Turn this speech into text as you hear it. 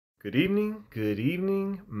Good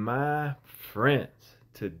evening, my friends.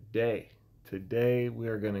 Today we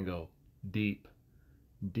are going to go deep,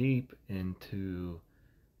 deep into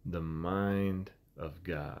the mind of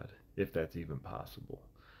God, if that's even possible.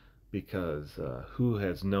 Because who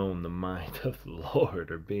has known the mind of the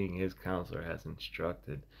Lord, or being his counselor has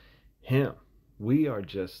instructed him? We are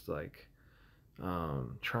just like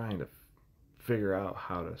trying to figure out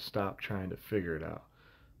how to stop trying to figure it out.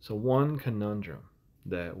 So, one conundrum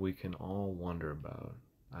that we can all wonder about,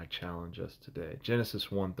 I challenge us today. Genesis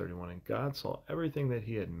 1:31, and God saw everything that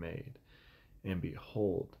he had made, and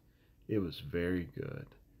behold, it was very good.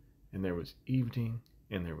 And there was evening,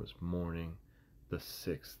 and there was morning, the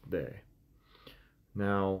sixth day.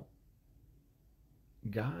 Now,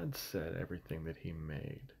 God said everything that he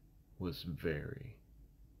made was very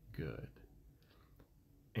good.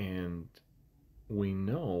 And we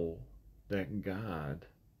know that God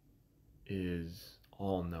is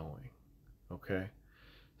all knowing, okay?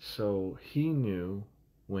 So he knew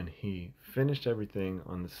when he finished everything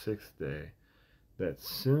on the sixth day that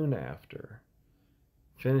soon after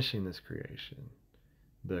finishing this creation,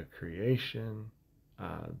 the created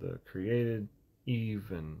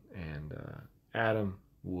Eve and Adam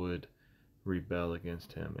would rebel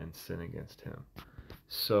against him and sin against him.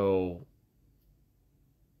 So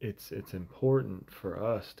it's important for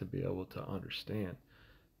us to be able to understand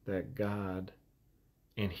that God,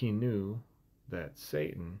 and he knew that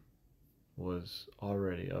Satan was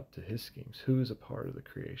already up to his schemes. Who's a part of the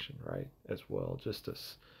creation, right? As well, just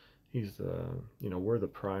as he's we're the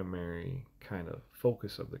primary kind of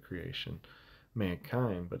focus of the creation,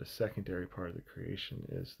 mankind, but a secondary part of the creation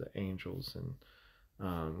is the angels,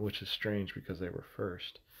 and which is strange because they were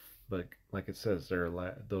first. But like it says,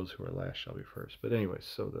 those who are last shall be first. But anyway,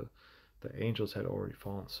 so the angels had already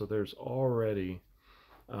fallen. So there's already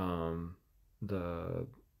um, the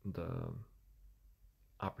the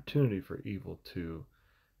opportunity for evil to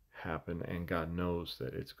happen, and God knows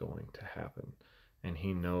that it's going to happen, and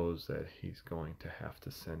he knows that he's going to have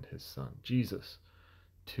to send his son Jesus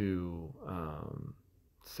to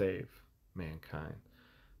save mankind.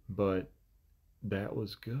 But that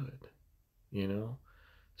was good, you know.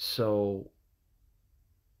 So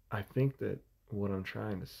I think that what I'm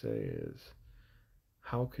trying to say is,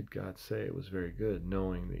 how could God say it was very good,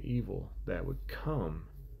 knowing the evil that would come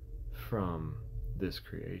from this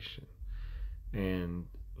creation? And,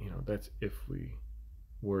 that's if we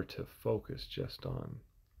were to focus just on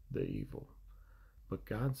the evil. But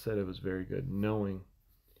God said it was very good, knowing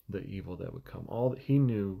the evil that would come. He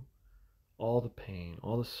knew all the pain,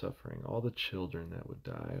 all the suffering, all the children that would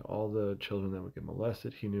die, all the children that would get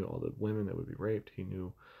molested. He knew all the women that would be raped. He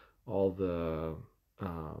knew all the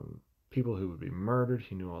people who would be murdered.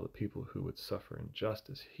 He knew all the people who would suffer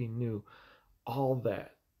injustice. He knew all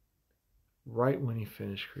that right when he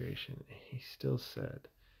finished creation. He still said,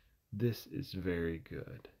 "This is very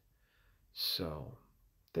good." So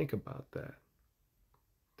think about that.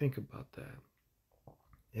 Think about that.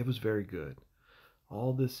 It was very good.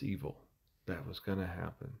 All this evil that was going to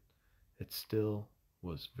happen, it still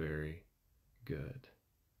was very good.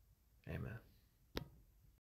 Amen.